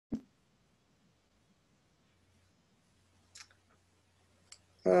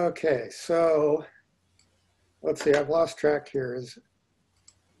Okay, so let's see. I've lost track here.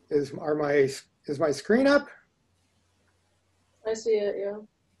 Is my screen up? I see it, yeah.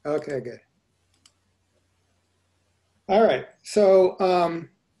 Okay, good. All right. So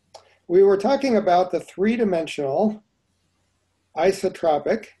we were talking about the three-dimensional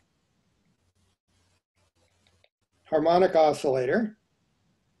isotropic harmonic oscillator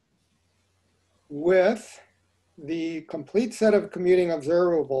with the complete set of commuting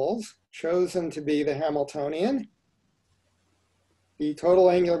observables chosen to be the Hamiltonian, the total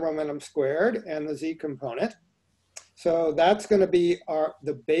angular momentum squared, and the z component. So that's going to be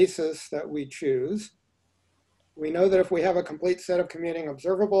the basis that we choose. We know that if we have a complete set of commuting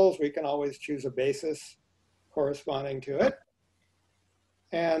observables, we can always choose a basis corresponding to it.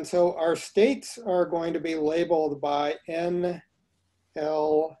 And so our states are going to be labeled by N,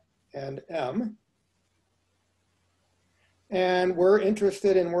 L, and M. And we're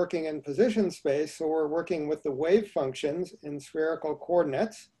interested in working in position space, so we're working with the wave functions in spherical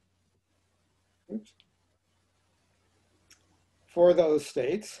coordinates. Oops. For those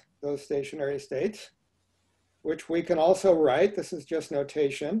states, those stationary states, which we can also write, this is just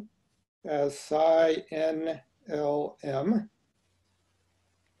notation, as psi n l m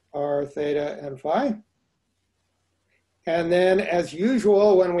r theta and phi. And then as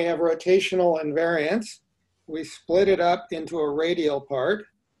usual, when we have rotational invariance, we split it up into a radial part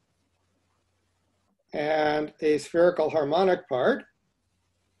and a spherical harmonic part.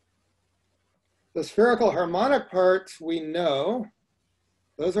 The spherical harmonic parts we know,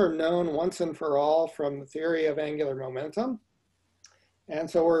 those are known once and for all from the theory of angular momentum. And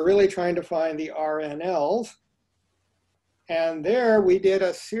so we're really trying to find the RNLs. And there we did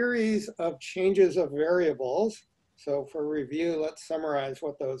a series of changes of variables. So for review, let's summarize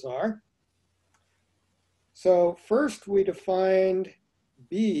what those are. So first we defined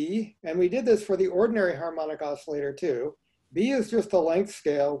B, and we did this for the ordinary harmonic oscillator too. B is just a length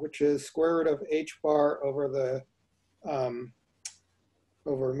scale, which is square root of h bar over the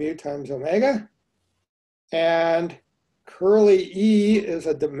over mu times omega. And curly E is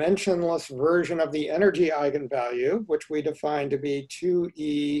a dimensionless version of the energy eigenvalue, which we define to be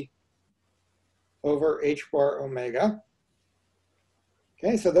 2E over h bar omega.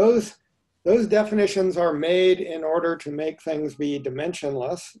 Okay, so those definitions are made in order to make things be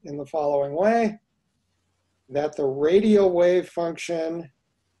dimensionless in the following way: that the radial wave function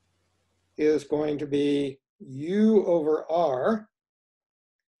is going to be u over r.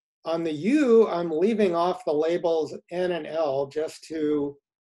 On the u, I'm leaving off the labels n and l just to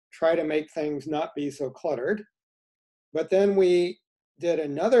try to make things not be so cluttered. But then we did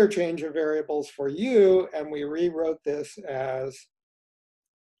another change of variables for u, and we rewrote this as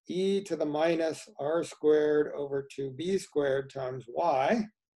e to the minus r squared over 2b squared times y.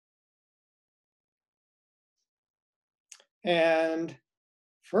 And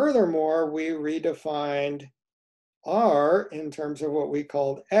furthermore, we redefined r in terms of what we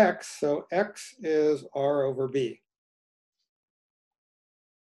called x. So x is r over b.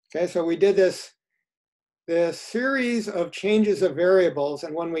 Okay, so we did this series of changes of variables,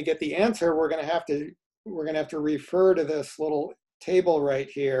 and when we get the answer, we're going to have to refer to this little table right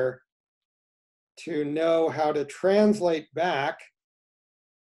here to know how to translate back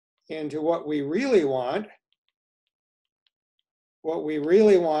into what we really want. What we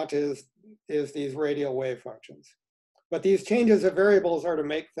really want is these radial wave functions. But these changes of variables are to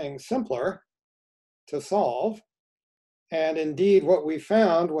make things simpler to solve. And indeed, what we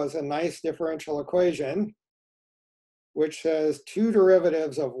found was a nice differential equation, which says two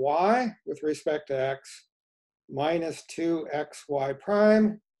derivatives of y with respect to x minus 2xy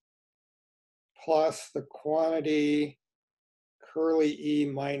prime plus the quantity curly E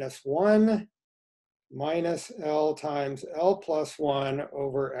minus 1 minus L times L plus 1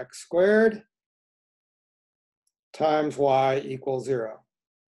 over x squared times y equals 0.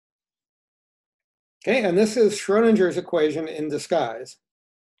 Okay, and this is Schrodinger's equation in disguise.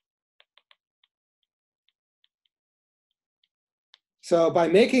 So by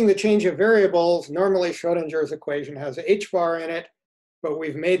making the change of variables, normally Schrodinger's equation has h bar in it, but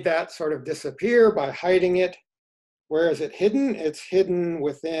we've made that sort of disappear by hiding it. Where is it hidden? It's hidden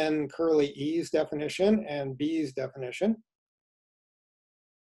within curly E's definition and B's definition.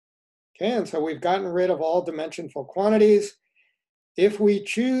 Okay, and so we've gotten rid of all dimensionful quantities. If we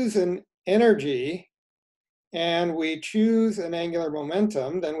choose an energy and we choose an angular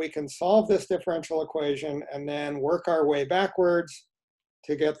momentum, then we can solve this differential equation and then work our way backwards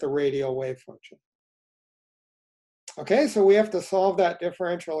to get the radial wave function. Okay, so we have to solve that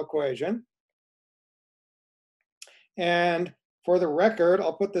differential equation. And for the record,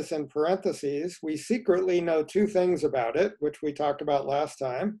 I'll put this in parentheses. We secretly know two things about it, which we talked about last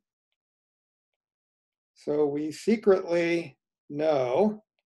time. So we secretly know,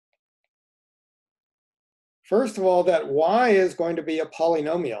 first of all, that y is going to be a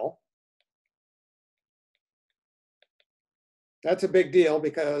polynomial. That's a big deal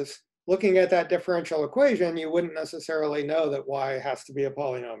because looking at that differential equation, you wouldn't necessarily know that y has to be a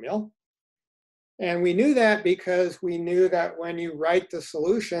polynomial. And we knew that because we knew that when you write the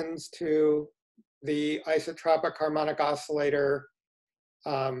solutions to the isotropic harmonic oscillator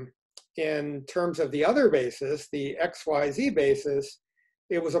in terms of the other basis, the XYZ basis,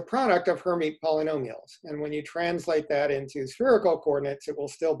 it was a product of Hermite polynomials. And when you translate that into spherical coordinates, it will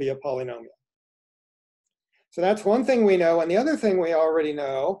still be a polynomial. So that's one thing we know. And the other thing we already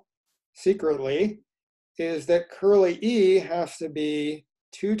know secretly is that curly E has to be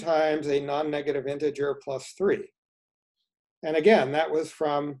 2 times a non-negative integer plus 3. And again, that was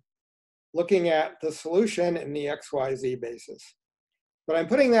from looking at the solution in the XYZ basis. But I'm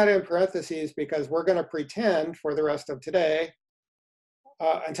putting that in parentheses because we're going to pretend for the rest of today,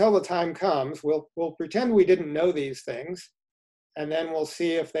 until the time comes, we'll pretend we didn't know these things, and then we'll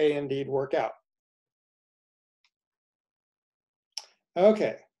see if they indeed work out.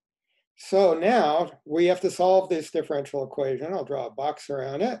 Okay, so now we have to solve this differential equation. I'll draw a box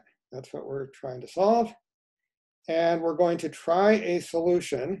around it. That's what we're trying to solve. And we're going to try a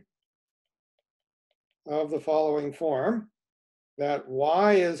solution of the following form, that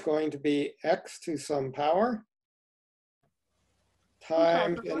y is going to be x to some power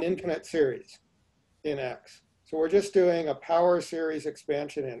times an infinite series in x. So we're just doing a power series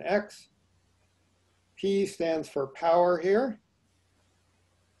expansion in x. P stands for power here.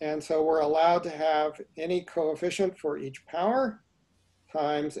 And so we're allowed to have any coefficient for each power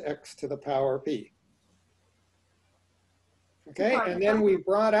times x to the power p. Okay, and then we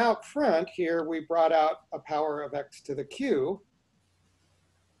brought out front here, we brought out a power of x to the q.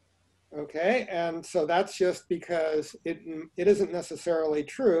 Okay, and so that's just because it isn't necessarily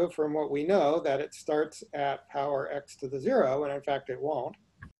true from what we know that it starts at power x to the 0, and in fact it won't.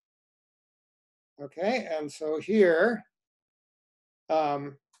 Okay, and so here,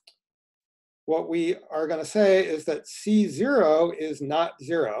 what we are going to say is that C0 is not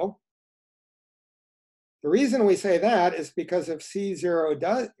 0. The reason we say that is because if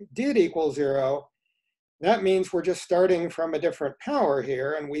C0 did equal 0, that means we're just starting from a different power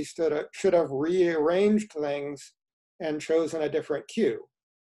here, and we should have rearranged things and chosen a different Q.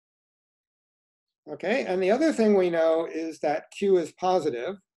 Okay, and the other thing we know is that Q is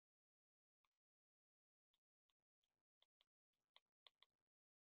positive.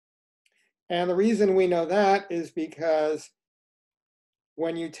 And the reason we know that is because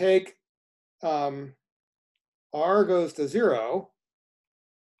when you take R goes to 0,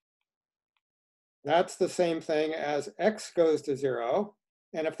 that's the same thing as x goes to 0.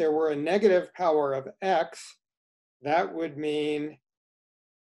 And if there were a negative power of x, that would mean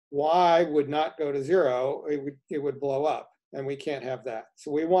y would not go to 0. It would blow up, and we can't have that. So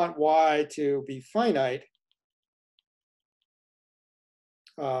we want y to be finite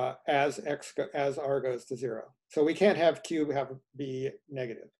as r goes to 0. So we can't have q be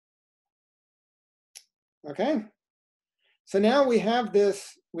negative. Okay. So now we have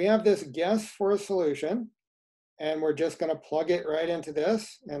this guess for a solution, and we're just going to plug it right into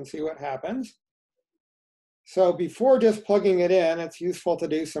this and see what happens. So before just plugging it in, it's useful to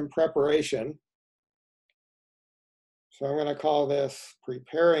do some preparation. So I'm going to call this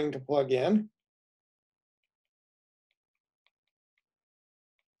preparing to plug in.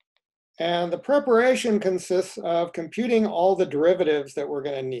 And the preparation consists of computing all the derivatives that we're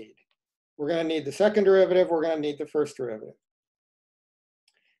going to need. We're going to need the second derivative, we're going to need the first derivative.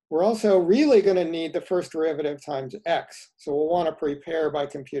 We're also really going to need the first derivative times x. So we'll want to prepare by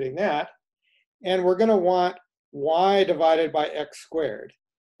computing that. And we're going to want y divided by x squared.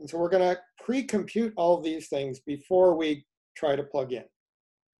 And so we're going to pre-compute all of these things before we try to plug in.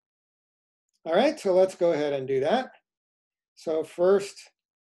 All right, so let's go ahead and do that. So first,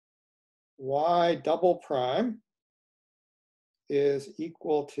 y double prime is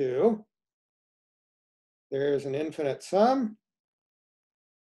equal to, there's an infinite sum.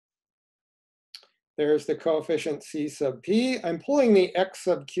 There's the coefficient c sub p. I'm pulling the x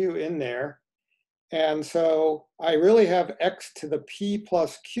sub q in there. And so I really have x to the p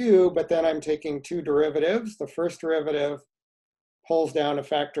plus q, but then I'm taking two derivatives. The first derivative pulls down a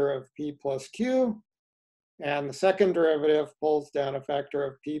factor of p plus q. And the second derivative pulls down a factor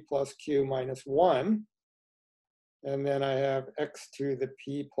of p plus q minus 1. And then I have x to the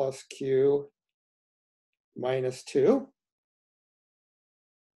p plus q minus 2.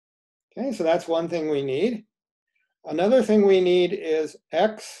 Okay, so that's one thing we need. Another thing we need is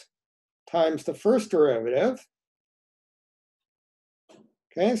x times the first derivative.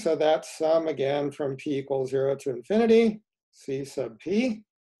 Okay, so that's sum again from p equals 0 to infinity, c sub p.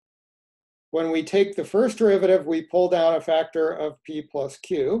 When we take the first derivative, we pull down a factor of p plus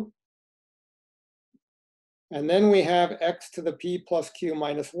q. And then we have x to the p plus q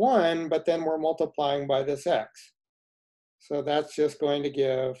minus 1, but then we're multiplying by this x. So that's just going to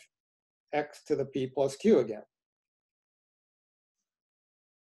give x to the p plus q again.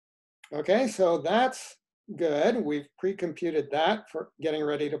 Okay, so that's good. We've pre-computed that for getting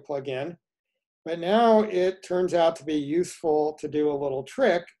ready to plug in. But now it turns out to be useful to do a little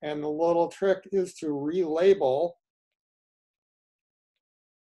trick, and the little trick is to relabel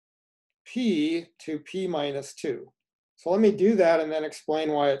p to p minus 2. So let me do that and then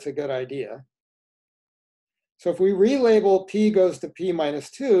explain why it's a good idea. So if we relabel p goes to p minus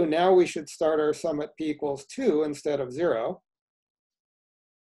 2, now we should start our sum at p equals 2 instead of 0.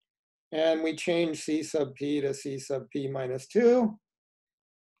 And we change c sub p to c sub p minus 2,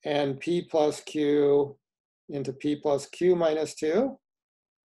 and p plus q into p plus q minus 2.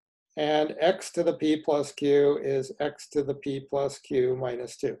 And x to the p plus q is x to the p plus q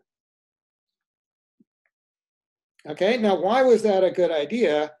minus 2. Okay, now why was that a good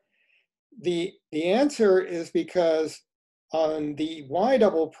idea? The answer is because on the y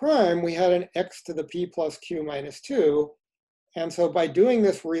double prime, we had an x to the p plus q minus 2. And so by doing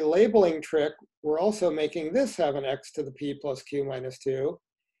this relabeling trick, we're also making this have an x to the p plus q minus 2.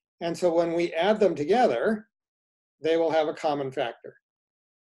 And so when we add them together, they will have a common factor.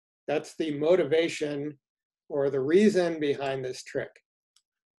 That's the motivation or the reason behind this trick.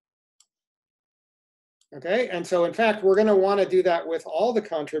 Okay, and so in fact, we're going to want to do that with all the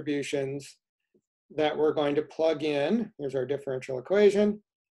contributions that we're going to plug in. Here's our differential equation.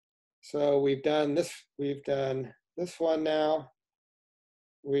 So we've done this one now.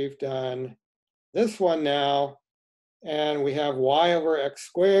 We've done this one now. And we have y over x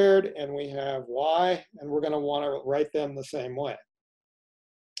squared, and we have y, and we're going to want to write them the same way.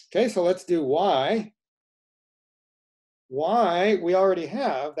 Okay, so let's do y. Y, we already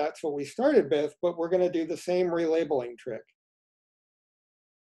have, that's what we started with, but we're going to do the same relabeling trick.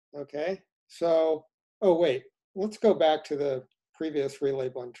 Okay, so, oh wait, let's go back to the previous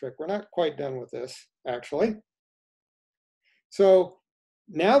relabeling trick. We're not quite done with this, actually. So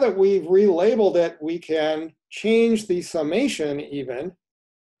now that we've relabeled it, we can change the summation even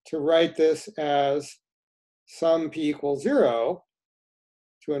to write this as sum p equals 0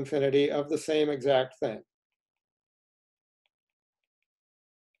 to infinity of the same exact thing.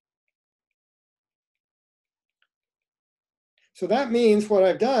 So that means what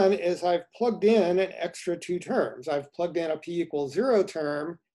I've done is I've plugged in an extra 2 terms. I've plugged in a p equals 0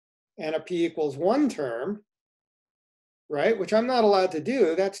 term and a p equals 1 term, right? Which I'm not allowed to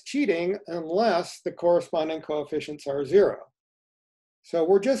do. That's cheating unless the corresponding coefficients are 0. So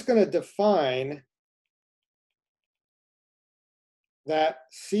we're just going to define that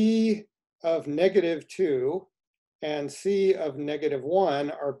c of negative 2 and c of negative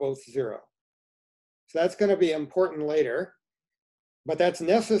 1 are both 0. So that's going to be important later. But that's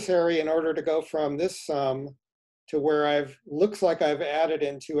necessary in order to go from this sum to where looks like I've added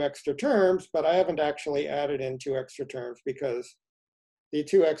in 2 extra terms, but I haven't actually added in 2 extra terms because the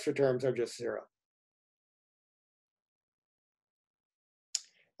 2 extra terms are just 0.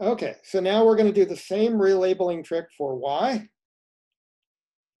 Okay, so now we're going to do the same relabeling trick for y.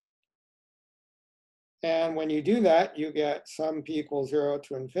 And when you do that, you get sum p equals 0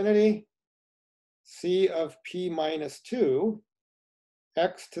 to infinity, c of p minus 2,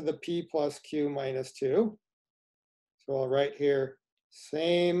 x to the p plus q minus 2. So I'll write here,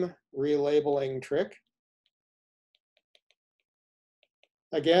 same relabeling trick.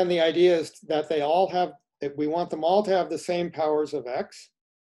 Again, the idea is that they all have, we want them all to have the same powers of x.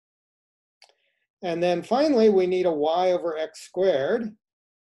 And then finally, we need a y over x squared.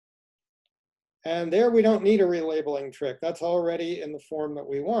 And there we don't need a relabeling trick. That's already in the form that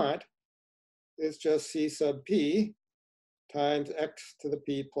we want. It's just c sub p times x to the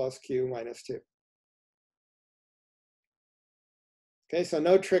p plus q minus 2. Okay, so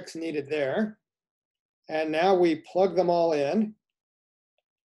no tricks needed there. And now we plug them all in.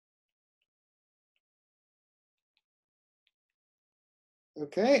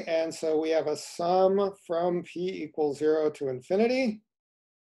 Okay, and so we have a sum from p equals 0 to infinity.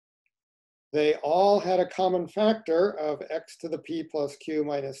 They all had a common factor of x to the p plus q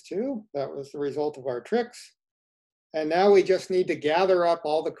minus 2. That was the result of our tricks. And now we just need to gather up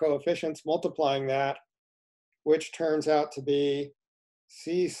all the coefficients multiplying that, which turns out to be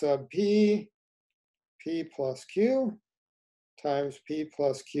C sub p, p plus q, times p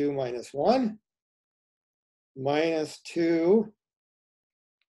plus q minus 1, minus 2,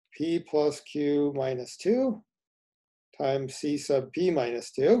 p plus q minus 2, times c sub p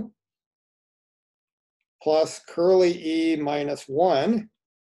minus 2, plus curly e minus 1,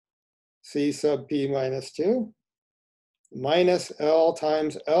 c sub p minus 2, minus L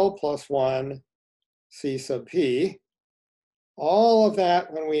times L plus 1, C sub p. All of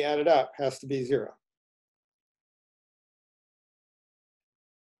that, when we add it up, has to be 0.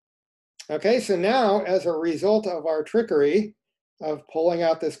 Okay, so now, as a result of our trickery of pulling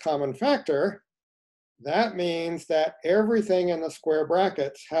out this common factor, that means that everything in the square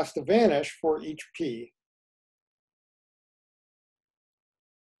brackets has to vanish for each p.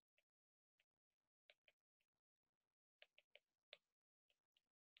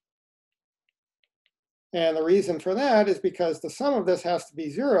 And the reason for that is because the sum of this has to be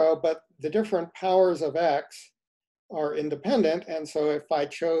 0, but the different powers of x are independent. And so if I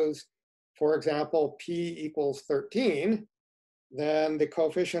chose, for example, p equals 13, then the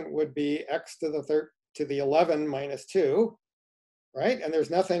coefficient would be x to the 11 minus 2, right? And there's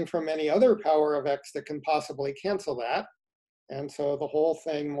nothing from any other power of x that can possibly cancel that. And so the whole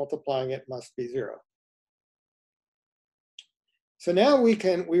thing multiplying it must be 0. So now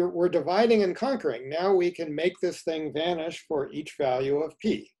we're dividing and conquering. Now we can make this thing vanish for each value of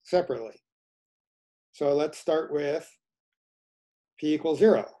p separately. So let's start with p equals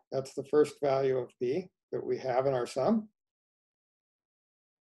 0. That's the first value of p that we have in our sum.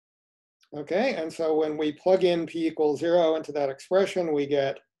 Okay, and so when we plug in p equals 0 into that expression, we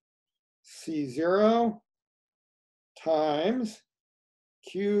get C0 times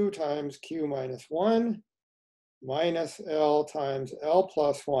q minus 1 minus L times L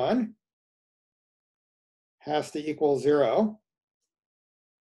plus 1 has to equal 0.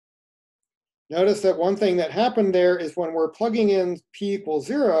 Notice that one thing that happened there is when we're plugging in p equals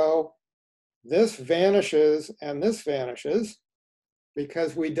 0, this vanishes and this vanishes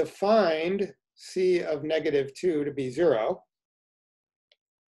because we defined c of negative 2 to be 0.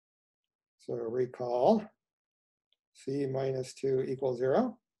 So recall, c minus 2 equals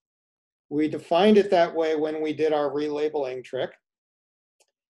 0. We defined it that way when we did our relabeling trick.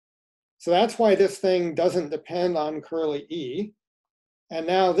 So that's why this thing doesn't depend on curly e. And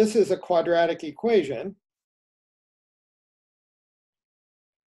now this is a quadratic equation.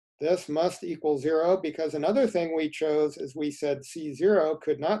 This must equal 0 because another thing we chose is we said C0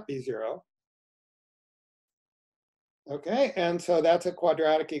 could not be 0. Okay, and so that's a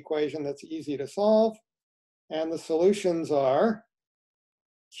quadratic equation that's easy to solve. And the solutions are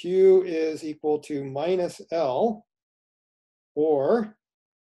Q is equal to minus L, or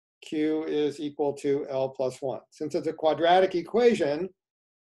Q is equal to L plus 1. Since it's a quadratic equation,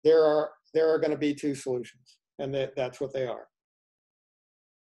 there are going to be two solutions, and that's what they are.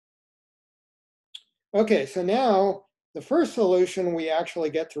 Okay, so now the first solution we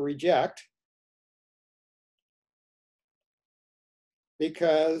actually get to reject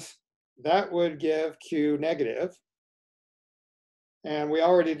because that would give Q negative. And we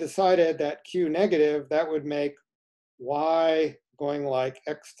already decided that Q negative, that would make Y going like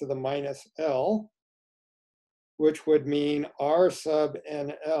x to the minus L, which would mean R sub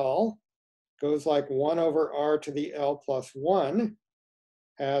NL goes like 1 over R to the L plus 1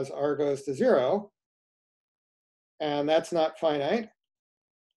 as R goes to 0. And that's not finite.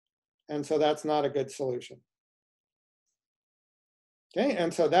 And so that's not a good solution. Okay,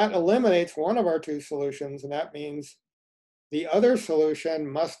 and so that eliminates one of our two solutions, and that means the other solution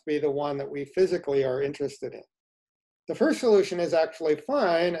must be the one that we physically are interested in. The first solution is actually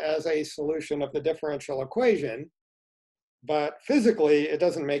fine as a solution of the differential equation, but physically it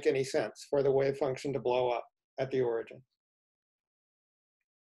doesn't make any sense for the wave function to blow up at the origin.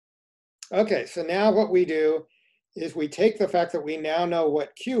 Okay, so now what we do is we take the fact that we now know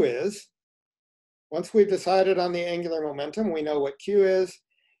what Q is. Once we've decided on the angular momentum, we know what Q is,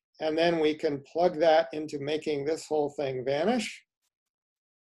 and then we can plug that into making this whole thing vanish.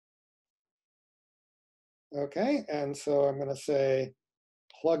 Okay, and so I'm going to say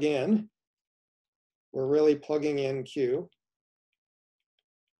plug in. We're really plugging in Q.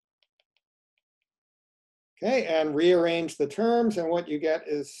 Okay, and rearrange the terms, and what you get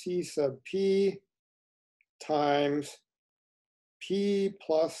is C sub P times P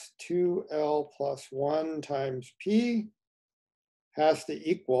plus 2L plus 1 times P has to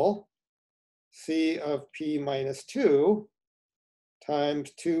equal C of P minus 2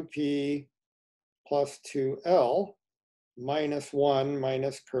 times 2P plus 2L minus 1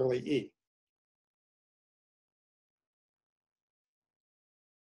 minus curly E.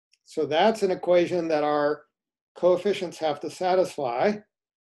 So that's an equation that our coefficients have to satisfy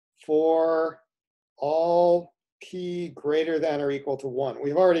for all p greater than or equal to 1.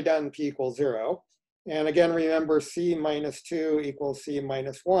 We've already done p equals 0. And again, remember c minus 2 equals c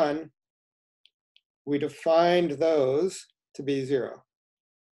minus 1. We defined those to be 0.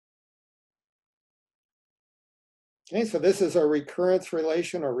 Okay, so this is a recurrence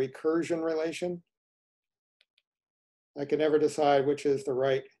relation or recursion relation. I can never decide which is the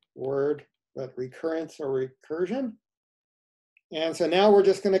right word, but recurrence or recursion. And so now we're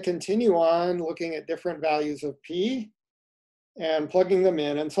just going to continue on looking at different values of p and plugging them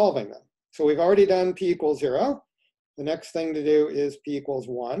in and solving them. So we've already done p equals 0. The next thing to do is p equals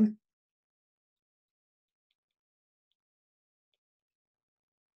 1.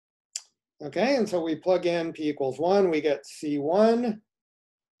 Okay, and so we plug in p equals 1. We get c1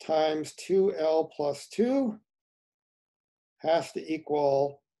 times 2l plus 2 has to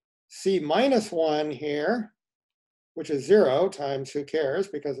equal c minus 1 here, which is 0 times who cares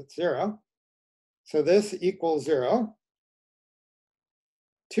because it's 0. So this equals 0.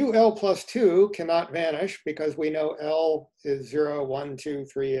 2l plus 2 cannot vanish because we know l is 0, 1, 2,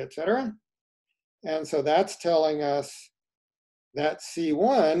 3, etc. And so that's telling us that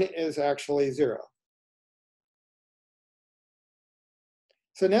c1 is actually 0.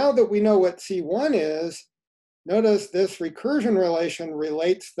 So now that we know what c1 is, notice this recursion relation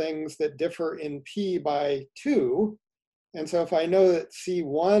relates things that differ in p by 2. And so if I know that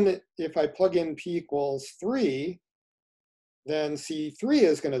c1, if I plug in p equals 3, then c3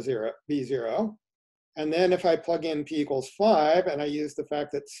 is going to be 0. And then if I plug in p equals 5, and I use the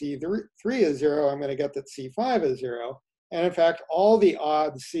fact that c3 is 0, I'm going to get that c5 is 0. And in fact, all the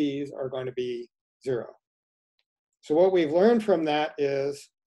odd c's are going to be 0. So what we've learned from that is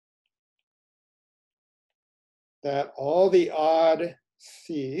that all the odd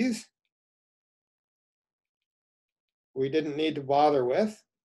c's we didn't need to bother with.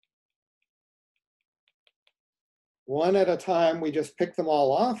 One at a time, we just pick them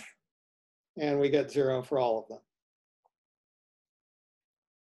all off, and we get 0 for all of them.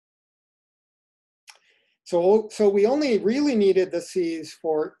 So we only really needed the c's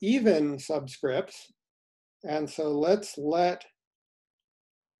for even subscripts. And so let's let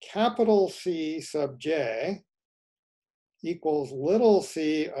capital C sub j equals little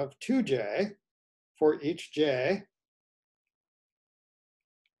c of 2j for each j,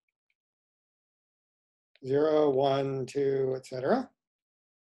 0, 1, 2, etc.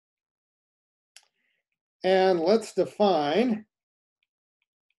 And let's define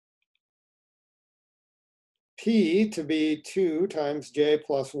p to be 2 times j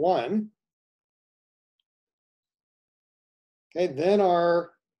plus 1. Okay, then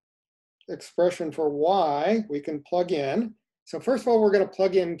our expression for y, we can plug in. So first of all, we're going to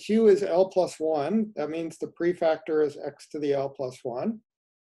plug in q is l plus 1. That means the prefactor is x to the l plus 1.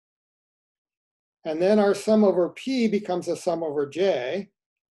 And then our sum over p becomes a sum over j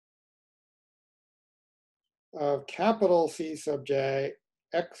of capital C sub j,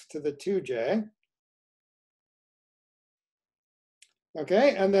 x to the 2j.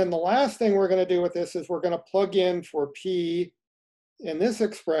 Okay, and then the last thing we're going to do with this is we're going to plug in for p in this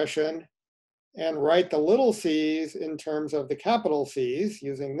expression and write the little c's in terms of the capital C's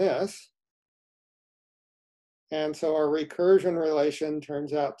using this. And so our recursion relation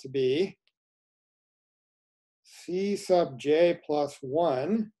turns out to be c sub j plus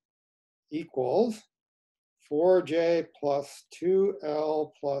 1 equals 4j plus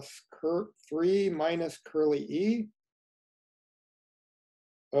 2l plus 3 minus curly e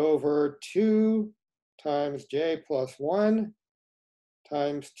over 2 times j plus 1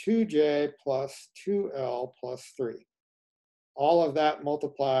 times 2j plus 2l plus 3. All of that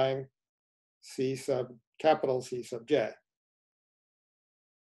multiplying capital C sub j.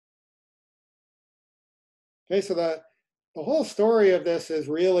 Okay, so the whole story of this is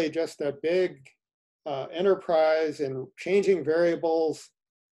really just a big enterprise in changing variables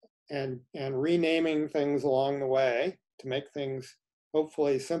and renaming things along the way to make things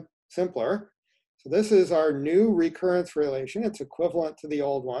hopefully simpler. So this is our new recurrence relation. It's equivalent to the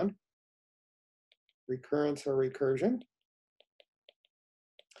old one, recurrence or recursion.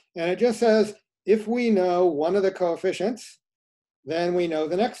 And it just says, if we know one of the coefficients, then we know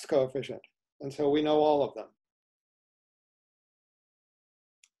the next coefficient. And so we know all of them.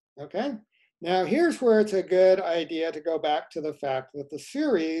 Okay, now here's where it's a good idea to go back to the fact that the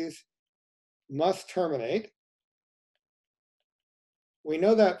series must terminate. We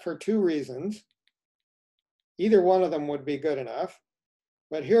know that for two reasons. Either one of them would be good enough.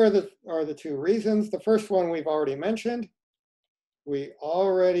 But here are the two reasons. The first one we've already mentioned. we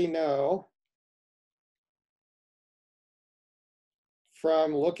already know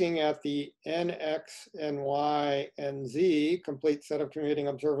from looking at the nx, ny, and z complete set of commuting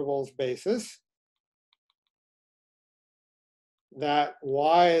observables basis that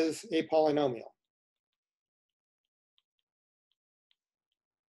y is a polynomial.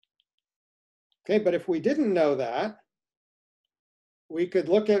 Okay, but if we didn't know that, we could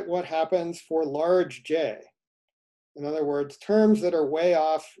look at what happens for large j. In other words, terms that are way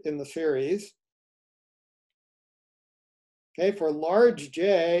off in the series. Okay, for large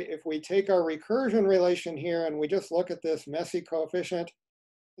j, if we take our recursion relation here and we just look at this messy coefficient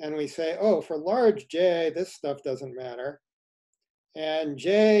and we say, oh, for large j, this stuff doesn't matter. And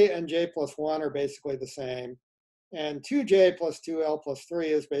j plus 1 are basically the same. And 2j plus 2l plus 3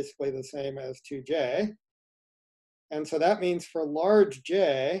 is basically the same as 2j. And so that means for large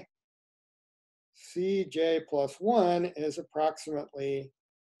j, cj plus 1 is approximately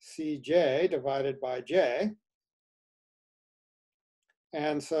cj divided by j.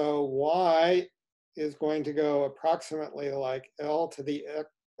 And so y is going to go approximately like l to the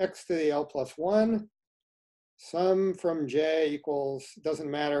x to the l plus 1. Sum from j equals, doesn't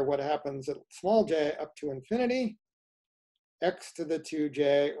matter what happens at small j up to infinity, x to the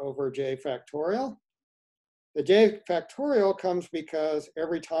 2j over j factorial. The j factorial comes because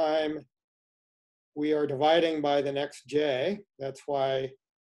every time we are dividing by the next j, that's why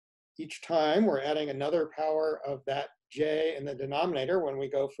each time we're adding another power of that j in the denominator when we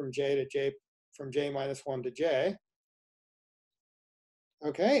go from j to j, from j minus 1 to j.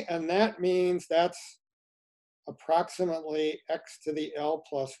 Okay, and that means that's approximately x to the l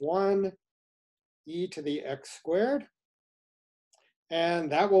plus 1 e to the x squared.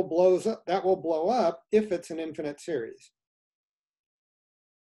 And that will blow up if it's an infinite series.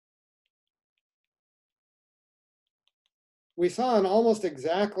 We saw in almost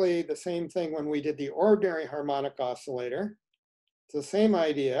exactly the same thing when we did the ordinary harmonic oscillator. It's the same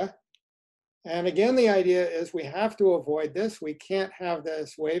idea. And again, the idea is we have to avoid this. We can't have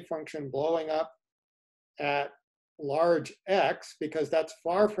this wave function blowing up at large x because that's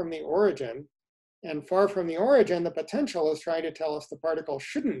far from the origin. And far from the origin, the potential is trying to tell us the particle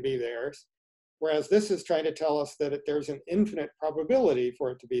shouldn't be there, whereas this is trying to tell us that there's an infinite probability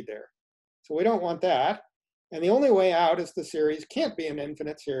for it to be there. So we don't want that. And the only way out is the series can't be an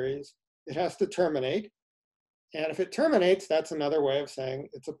infinite series. It has to terminate. And if it terminates, that's another way of saying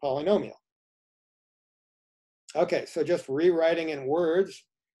it's a polynomial. Okay, so just rewriting in words,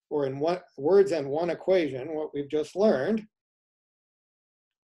 or in words and one equation, what we've just learned.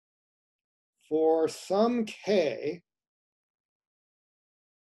 For some k,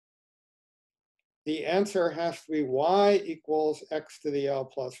 the answer has to be y equals x to the l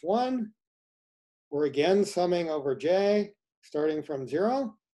plus 1. We're again summing over j, starting from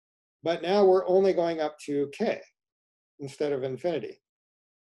 0. But now we're only going up to k instead of infinity.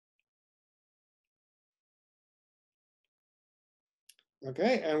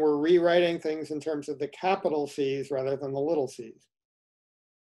 Okay, and we're rewriting things in terms of the capital C's rather than the little c's.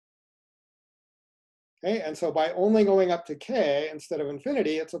 Okay, and so by only going up to k instead of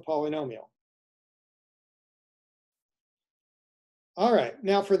infinity, it's a polynomial. All right,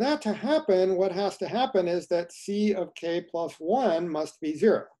 now for that to happen, what has to happen is that c of k plus 1 must be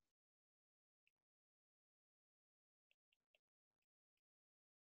 0.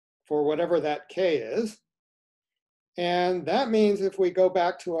 For whatever that k is. And that means if we go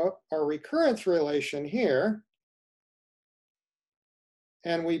back to our recurrence relation here,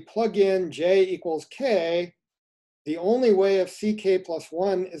 and we plug in j equals k, the only way if ck plus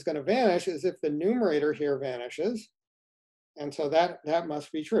 1 is going to vanish is if the numerator here vanishes. And so that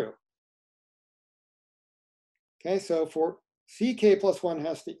must be true. Okay, so for ck plus 1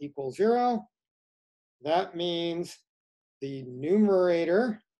 has to equal 0. That means the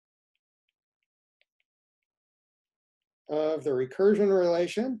numerator of the recursion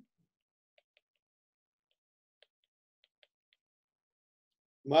relation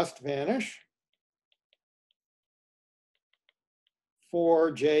must vanish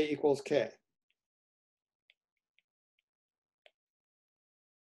for j equals k.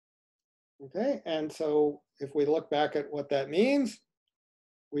 Okay, and so if we look back at what that means,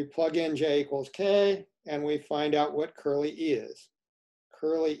 we plug in j equals k, and we find out what curly e is.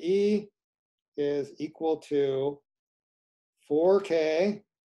 Curly e is equal to 4k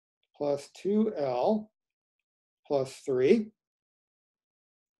plus 2l plus 3.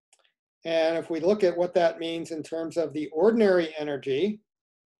 And if we look at what that means in terms of the ordinary energy,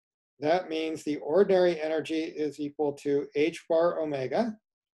 that means the ordinary energy is equal to h bar omega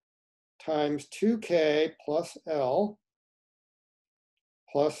times 2k plus l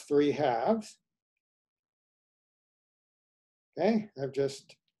plus 3/2. Okay, I've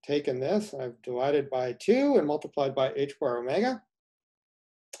just taken this, I've divided by 2 and multiplied by h bar omega.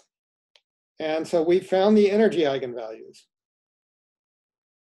 And so we found the energy eigenvalues.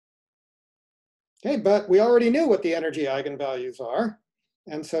 Okay, but we already knew what the energy eigenvalues are.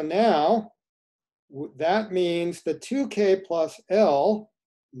 And so now that means the 2k plus L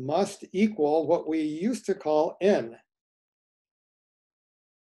must equal what we used to call N.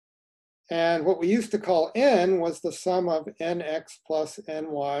 And what we used to call N was the sum of Nx plus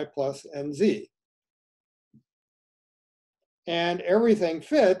Ny plus Nz. And everything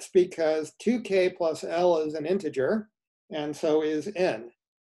fits because 2k plus L is an integer, and so is N.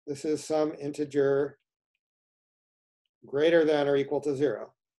 This is some integer greater than or equal to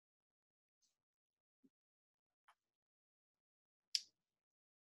 0.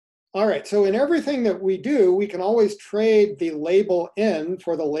 All right, so in everything that we do, we can always trade the label N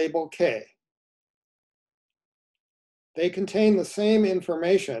for the label K. They contain the same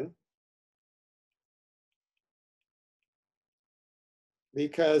information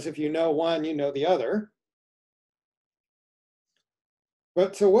because if you know one, you know the other.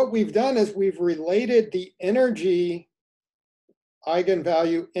 But so what we've done is we've related the energy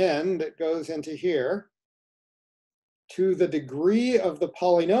eigenvalue N that goes into here to the degree of the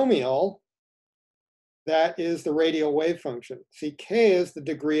polynomial that is the radial wave function. See, K is the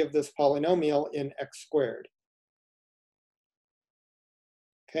degree of this polynomial in x squared.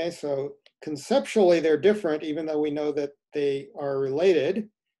 Okay, so conceptually they're different, even though we know that they are related.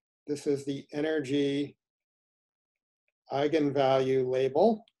 This is the energy eigenvalue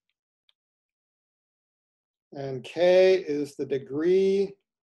label. And K is the degree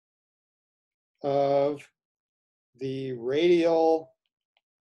of the radial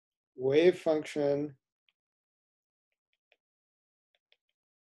wave function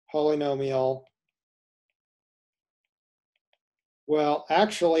polynomial. Well,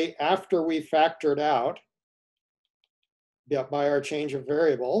 actually, after we factored out by our change of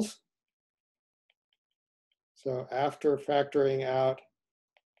variables, so after factoring out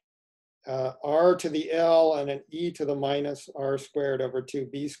r to the L and an e to the minus r squared over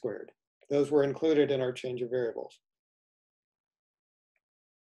 2b squared, those were included in our change of variables.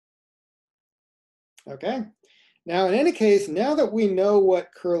 Okay, now in any case, now that we know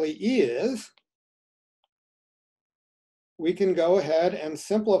what curly E is, we can go ahead and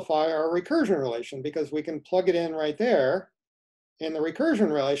simplify our recursion relation because we can plug it in right there in the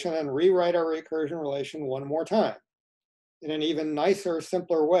recursion relation and rewrite our recursion relation one more time in an even nicer,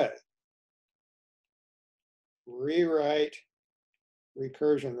 simpler way. Rewrite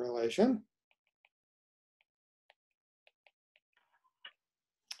recursion relation.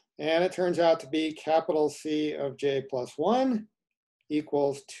 And it turns out to be capital C of j plus 1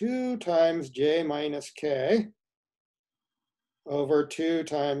 equals 2 times j minus k over 2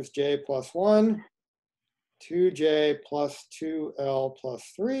 times j plus 1, 2j plus 2l plus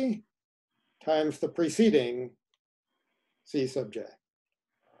 3 times the preceding c sub j.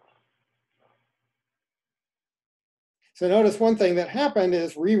 So notice one thing that happened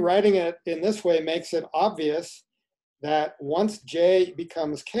is rewriting it in this way makes it obvious that once j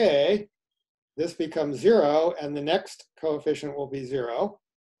becomes k, this becomes 0, and the next coefficient will be 0.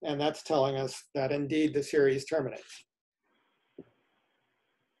 And that's telling us that indeed the series terminates.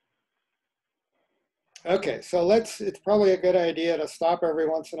 Okay, so it's probably a good idea to stop every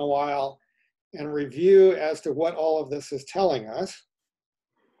once in a while and review as to what all of this is telling us.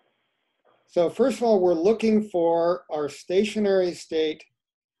 So first of all, we're looking for our stationary state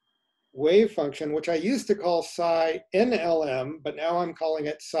wave function, which I used to call psi NLM, but now I'm calling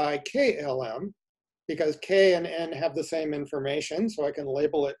it psi KLM, because K and N have the same information, so I can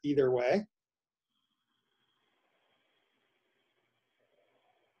label it either way.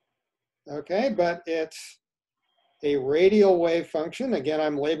 Okay, but it's a radial wave function. Again,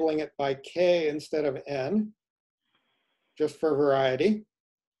 I'm labeling it by K instead of N, just for variety.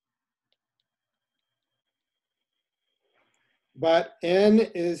 But N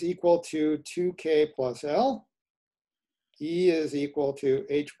is equal to 2K plus L. E is equal to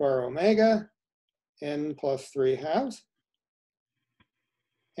h bar omega, N plus 3/2.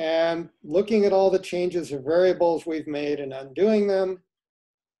 And looking at all the changes of variables we've made and undoing them,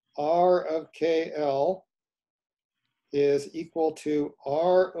 R of KL is equal to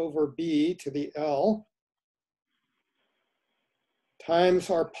R over B to the L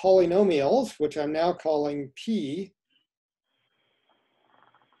times our polynomials, which I'm now calling P.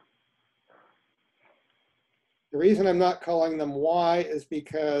 The reason I'm not calling them Y is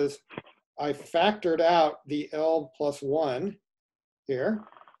because I factored out the L plus 1 here.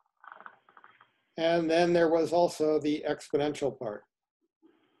 And then there was also the exponential part.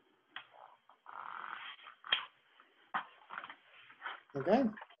 Okay.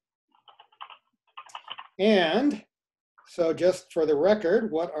 And so just for the record,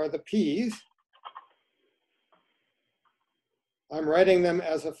 what are the p's? I'm writing them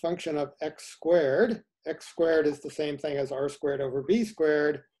as a function of x squared. X squared is the same thing as r squared over b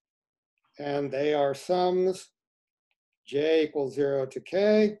squared. And they are sums j equals 0 to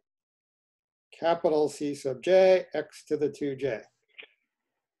k, capital C sub j, x to the 2j.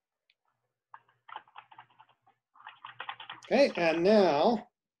 Okay, and now,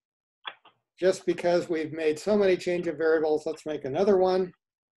 just because we've made so many change of variables, let's make another one.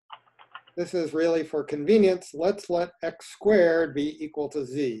 This is really for convenience. Let's let x squared be equal to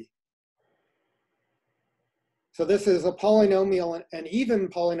z. So this is a polynomial, an even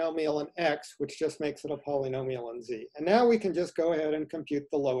polynomial in x, which just makes it a polynomial in z. And now we can just go ahead and compute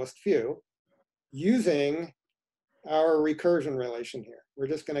the lowest few using our recursion relation here. We're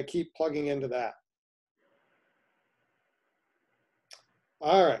just going to keep plugging into that.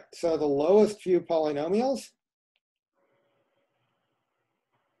 All right, so the lowest few polynomials.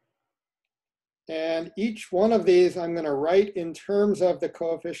 And each one of these I'm going to write in terms of the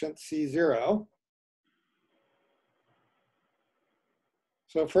coefficient C0.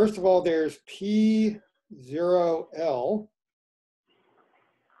 So first of all, there's P0L.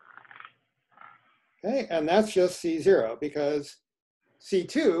 Okay, and that's just C0 because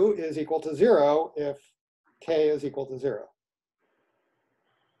C2 is equal to 0 if K is equal to 0.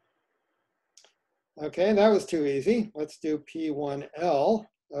 Okay, that was too easy. Let's do P1L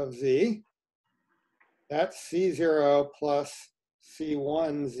of Z. That's C0 plus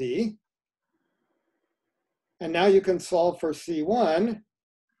C1Z. And now you can solve for C1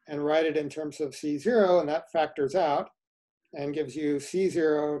 and write it in terms of C0, and that factors out and gives you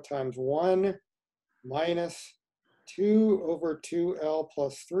C0 times 1 minus 2 over 2L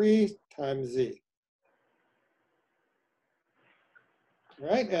plus 3 times Z.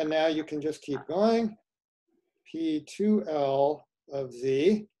 Right, and now you can just keep going. P2L of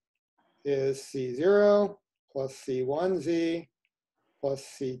Z is C0 plus C1Z plus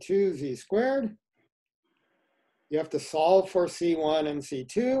C2Z squared. You have to solve for C1 and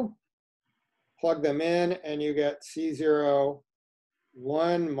C2, plug them in, and you get C0,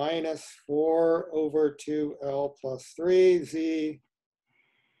 1 minus 4 over 2L plus 3Z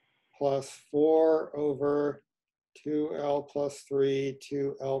plus 4 over 2L plus 3,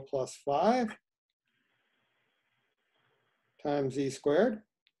 2L plus 5 times Z squared.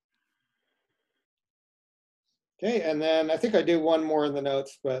 Okay, and then I think I do one more in the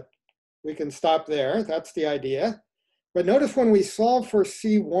notes, but we can stop there. That's the idea. But notice when we solve for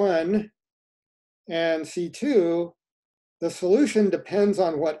C1 and C2, the solution depends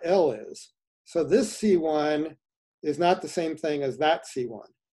on what L is. So this C1 is not the same thing as that C1.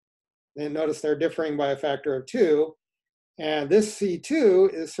 And notice they're differing by a factor of 2. And this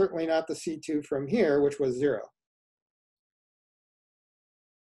C2 is certainly not the C2 from here, which was 0.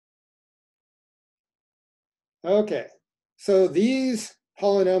 Okay, so these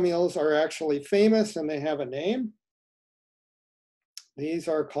polynomials are actually famous and they have a name. These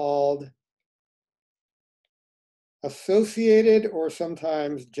are called associated or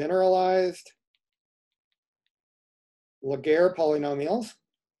sometimes generalized Laguerre polynomials.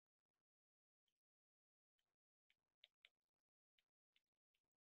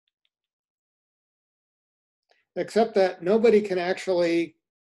 Except that nobody can actually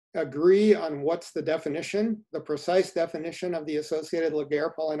agree on what's the definition, the precise definition of the associated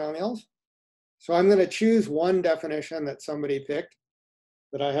Laguerre polynomials. So I'm going to choose one definition that somebody picked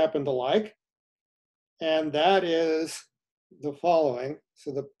that I happen to like. And that is the following.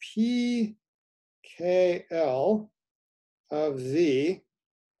 So the PKL of Z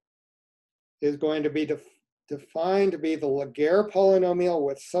is going to be defined to be the Laguerre polynomial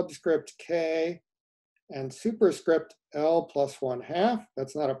with subscript K and superscript L plus 1/2.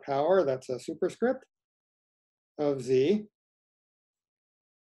 That's not a power, that's a superscript of Z.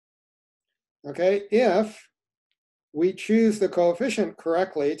 Okay, if we choose the coefficient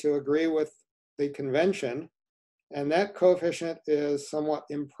correctly to agree with the convention, and that coefficient is somewhat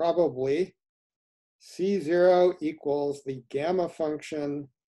improbably C0 equals the gamma function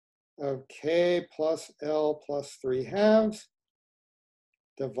of K plus L plus 3/2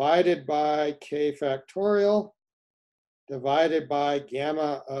 divided by K factorial divided by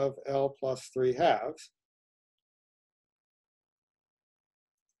gamma of L plus 3/2.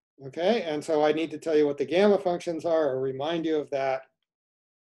 Okay, and so I need to tell you what the gamma functions are or remind you of that.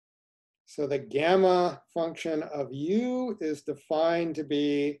 So the gamma function of u is defined to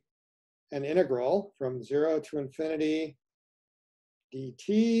be an integral from 0 to infinity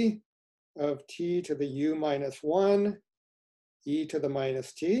dt of t to the u minus 1 e to the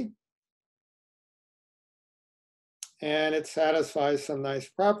minus t. And it satisfies some nice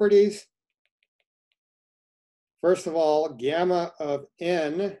properties. First of all, gamma of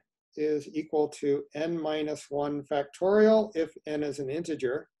n is equal to n minus 1 factorial if n is an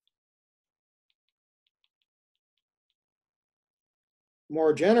integer.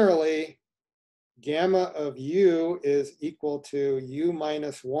 More generally, gamma of u is equal to u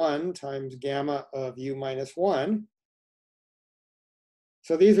minus 1 times gamma of u minus 1.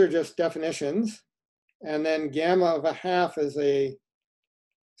 So these are just definitions. And then gamma of a half is a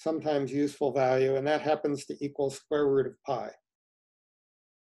sometimes useful value, and that happens to equal square root of pi.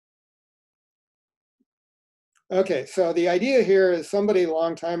 Okay, so the idea here is somebody a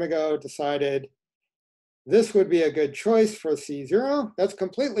long time ago decided this would be a good choice for C0. That's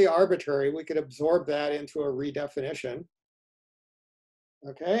completely arbitrary. We could absorb that into a redefinition.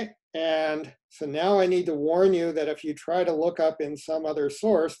 Okay, and so now I need to warn you that if you try to look up in some other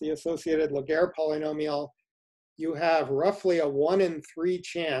source the associated Laguerre polynomial, you have roughly a 1 in 3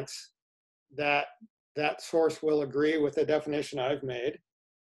 chance that that source will agree with the definition I've made.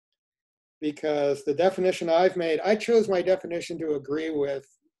 Because the definition I've made, I chose my definition to agree with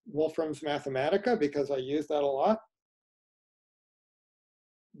Wolfram's Mathematica because I use that a lot.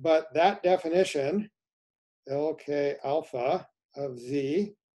 But that definition, LK alpha of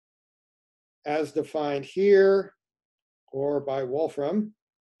Z, as defined here or by Wolfram,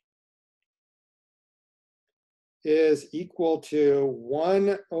 is equal to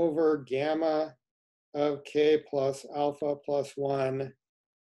 1 over gamma of K plus alpha plus 1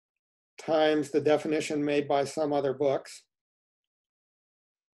 times the definition made by some other books.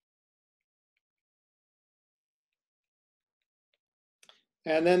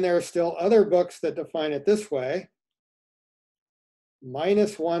 And then there are still other books that define it this way: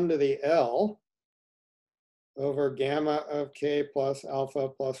 minus 1 to the L over gamma of K plus alpha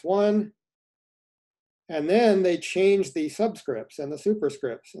plus 1. And then they change the subscripts and the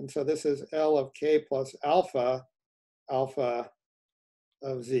superscripts. And so this is L of K plus alpha, alpha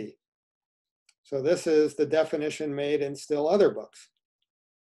of Z. So this is the definition made in still other books.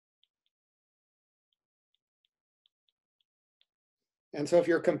 And so if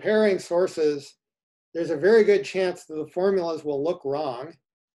you're comparing sources, there's a very good chance that the formulas will look wrong,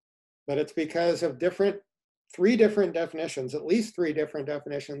 but it's because of three different definitions, at least 3 different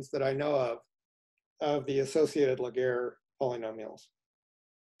definitions that I know of the associated Laguerre polynomials.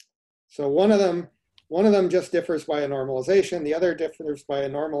 So one of them just differs by a normalization, the other differs by a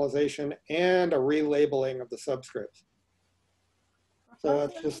normalization and a relabeling of the subscripts. So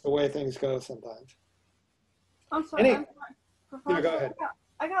that's just the way things go sometimes. I'm sorry. Yeah, go ahead.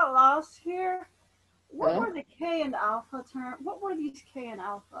 I got lost here. What were the K and alpha term? What were these K and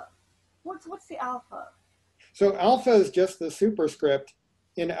alpha? What's the alpha? So alpha is just the superscript.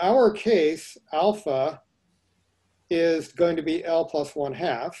 In our case, alpha is going to be L plus 1/2.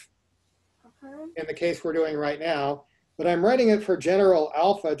 Okay. In the case we're doing right now, but I'm writing it for general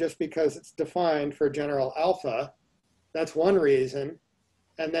alpha just because it's defined for general alpha. That's one reason.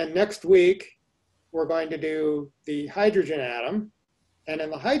 And then next week, we're going to do the hydrogen atom. And in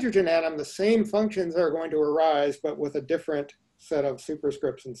the hydrogen atom, the same functions are going to arise, but with a different set of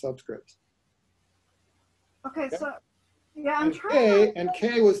superscripts and subscripts. Okay, so yeah, I'm and trying.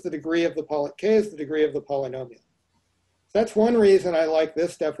 K was the degree of the K is the degree of the polynomial. So that's one reason I like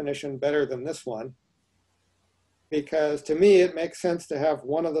this definition better than this one, because to me it makes sense to have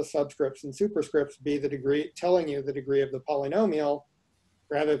one of the subscripts and superscripts be the degree, telling you the degree of the polynomial,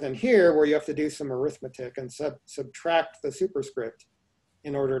 rather than here where you have to do some arithmetic and subtract the superscript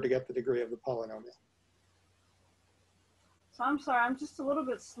in order to get the degree of the polynomial. So I'm sorry, I'm just a little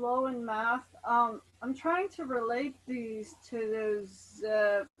bit slow in math. I'm trying to relate these to those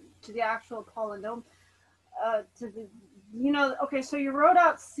to the actual polynomial, to the, you know. Okay, so you wrote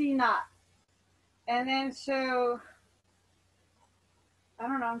out C naught, and then so I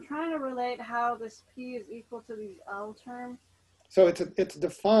don't know. I'm trying to relate how this P is equal to these L terms. So it's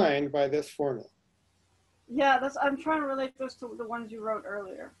defined by this formula. Yeah, I'm trying to relate those to the ones you wrote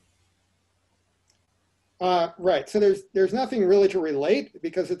earlier. Right, so there's nothing really to relate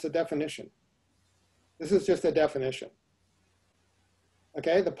because it's a definition. This is just a definition.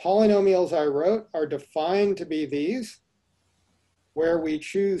 Okay, the polynomials I wrote are defined to be these, where we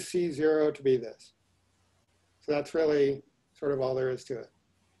choose C0 to be this. So that's really sort of all there is to it.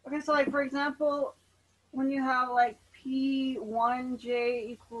 Okay, so like for example, when you have like P1J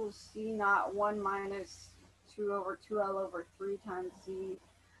equals C naught 1 minus 2 over 2L over 3 times Z.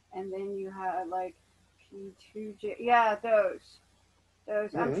 And then you had like P2J. Yeah, those.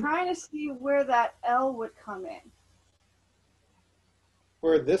 I'm trying to see where that L would come in.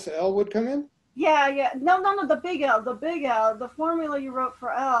 Where this L would come in? Yeah. No, the big L. The formula you wrote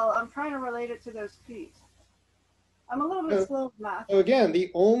for L, I'm trying to relate it to those P's. I'm a little bit slow with math. So again,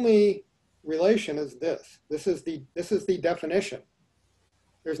 the only relation is this. This is the definition.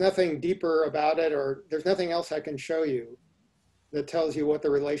 There's nothing deeper about it, or there's nothing else I can show you that tells you what the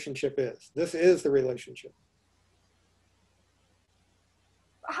relationship is. This is the relationship.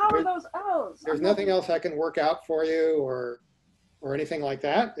 How are those L's? There's nothing else I can work out for you or anything like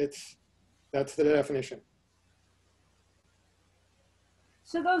that. That's the definition.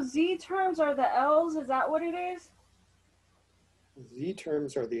 So those Z terms are the L's, is that what it is? Z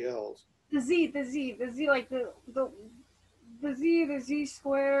terms are the L's. The Z, like the Z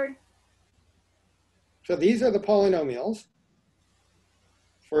squared. So these are the polynomials.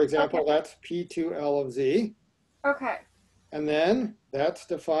 For example, that's P2L of Z. Okay. And then that's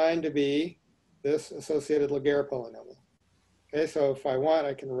defined to be this associated Laguerre polynomial. Okay, so if I want,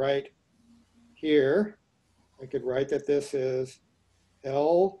 I can write here, I could write that this is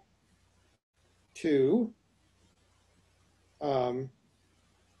L2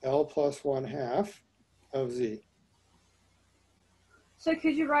 L plus 1/2 of Z. So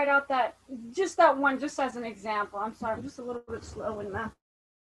could you write out that one, just as an example? I'm sorry, I'm just a little bit slow in math.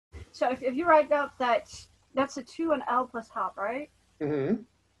 So if you write out that's a 2 and L plus half, right? Mm-hmm.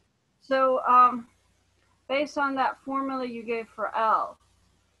 So based on that formula you gave for L,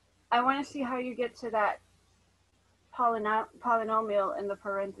 I want to see how you get to that polynomial in the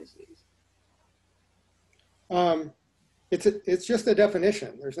parentheses. It's just a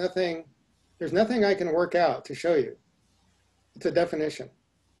definition. There's nothing I can work out to show you. It's a definition.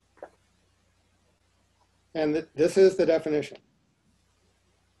 And this is the definition.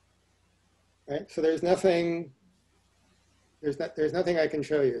 Right? So there's nothing I can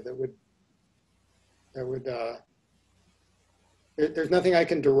show you there's nothing I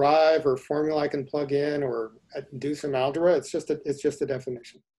can derive or formula I can plug in or do some algebra. It's just a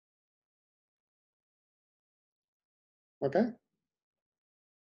definition. Okay.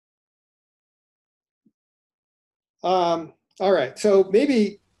 All right. So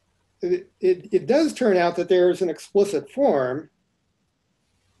maybe it does turn out that there's an explicit form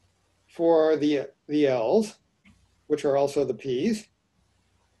for the L's, which are also the P's.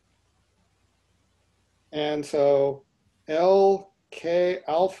 And so LK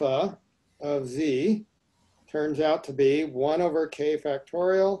alpha of Z turns out to be 1 over K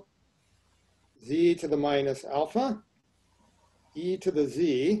factorial Z to the minus alpha e to the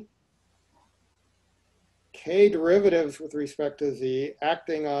Z, K derivatives with respect to Z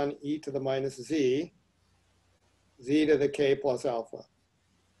acting on e to the minus Z, Z to the K plus alpha.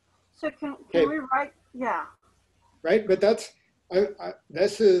 So can we write, yeah. Right, but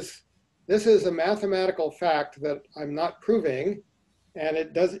this is a mathematical fact that I'm not proving, and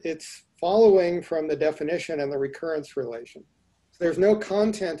it's following from the definition and the recurrence relation. So there's no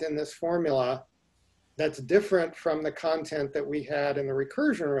content in this formula that's different from the content that we had in the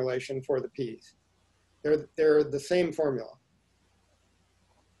recursion relation for the P's. They're the same formula.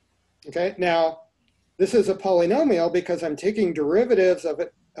 Okay, now this is a polynomial because I'm taking derivatives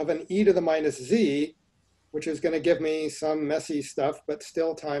of an e to the minus Z, which is going to give me some messy stuff, but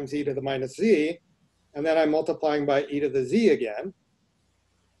still times e to the minus Z. And then I'm multiplying by e to the Z again.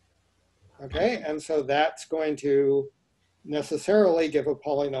 Okay, and so that's going to necessarily give a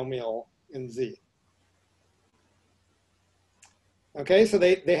polynomial in Z. Okay, so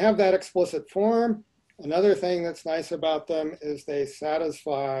they have that explicit form. Another thing that's nice about them is they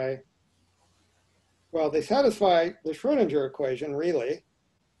satisfy the Schrodinger equation, really,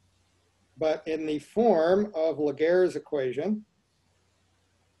 but in the form of Laguerre's equation,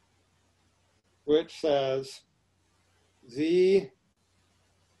 which says Z,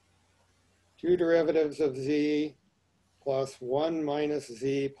 2 derivatives of Z plus 1 minus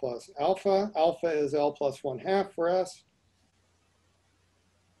Z plus alpha. Alpha is L plus 1/2 for us,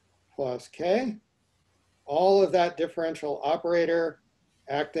 plus K. All of that differential operator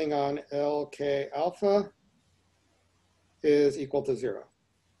acting on LK alpha is equal to 0.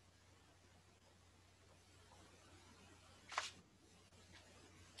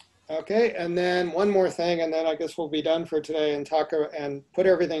 Okay, and then one more thing, and then I guess we'll be done for today and talk and put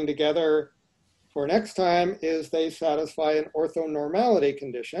everything together for next time, is they satisfy an orthonormality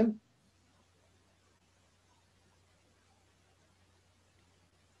condition.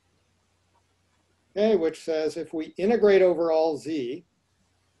 okay, which says if we integrate over all z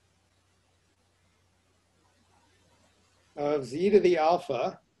of z to the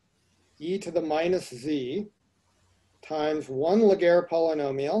alpha, e to the minus z, times one Laguerre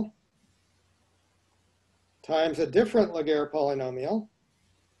polynomial times a different Laguerre polynomial,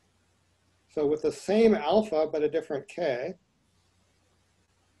 so with the same alpha but a different k,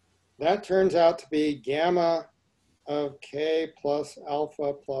 that turns out to be gamma of k plus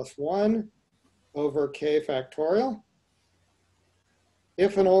alpha plus 1 over k factorial,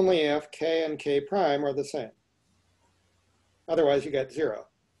 if and only if k and k prime are the same. Otherwise, you get 0.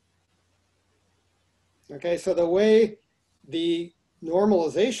 Okay, so the way the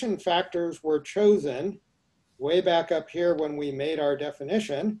normalization factors were chosen way back up here when we made our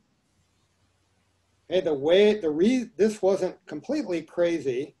definition, okay, this wasn't completely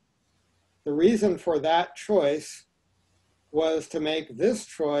crazy. The reason for that choice was to make this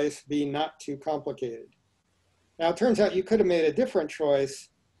choice be not too complicated. Now, it turns out you could have made a different choice,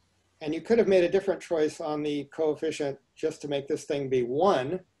 and you could have made a different choice on the coefficient just to make this thing be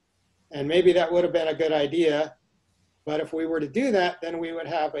 1, and maybe that would have been a good idea. But if we were to do that, then we would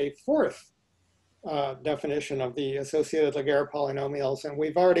have a fourth definition of the associated Laguerre polynomials, and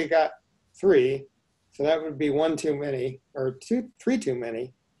we've already got 3, so that would be 1 too many, or 3 too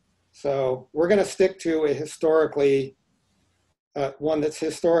many. So we're going to stick to a historically, one that's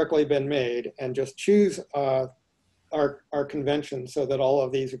historically been made, and just choose our convention so that all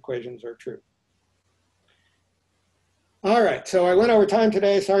of these equations are true. All right, so I went over time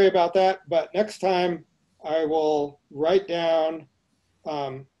today, sorry about that, but next time I will write down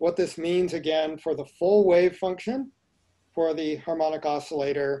what this means again for the full wave function for the harmonic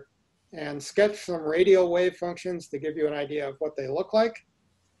oscillator, and sketch some radial wave functions to give you an idea of what they look like.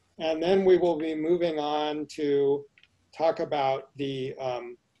 And then we will be moving on to talk about the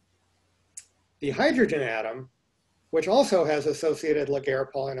hydrogen atom, which also has associated Laguerre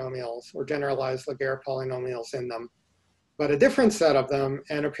polynomials or generalized Laguerre polynomials in them, but a different set of them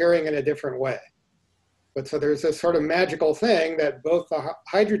and appearing in a different way. But so there's this sort of magical thing that both the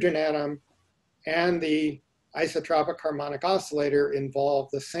hydrogen atom and the isotropic harmonic oscillator involve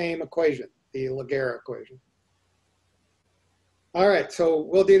the same equation, the Laguerre equation. All right, so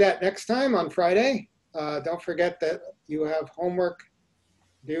we'll do that next time on Friday. Don't forget that you have homework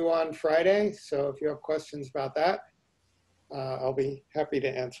due on Friday, so if you have questions about that, I'll be happy to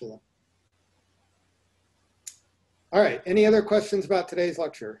answer them. All right, any other questions about today's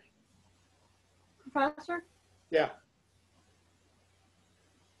lecture? Professor? Yeah.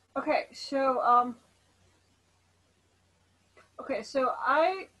 Okay, so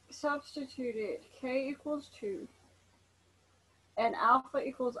I substituted k equals 2 and alpha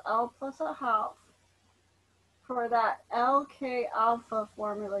equals L plus a half for that LK alpha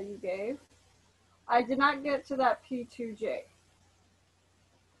formula you gave. I did not get to that P2J.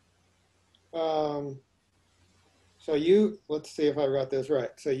 So let's see if I got this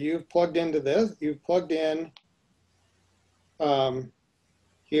right. So you've plugged into this, you've plugged in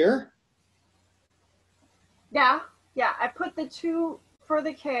here. Yeah, I put the 2 for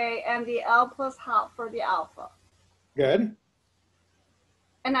the K and the L plus half for the alpha. Good.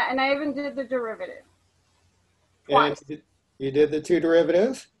 And I even did the derivative twice. And you did the 2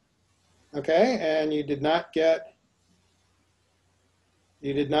 derivatives. Okay, and you did not get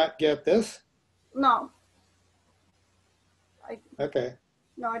this? No. Okay.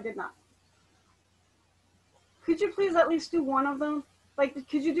 No, I did not. Could you please at least do one of them? Like,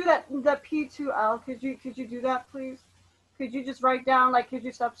 could you do that P2L? Could you do that, please? Could you just write down, like, could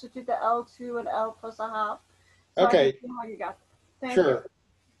you substitute the L2 and L plus a half? So Okay. I can see how you got it. Thank Sure. you.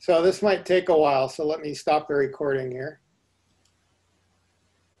 So this might take a while, so let me stop the recording here.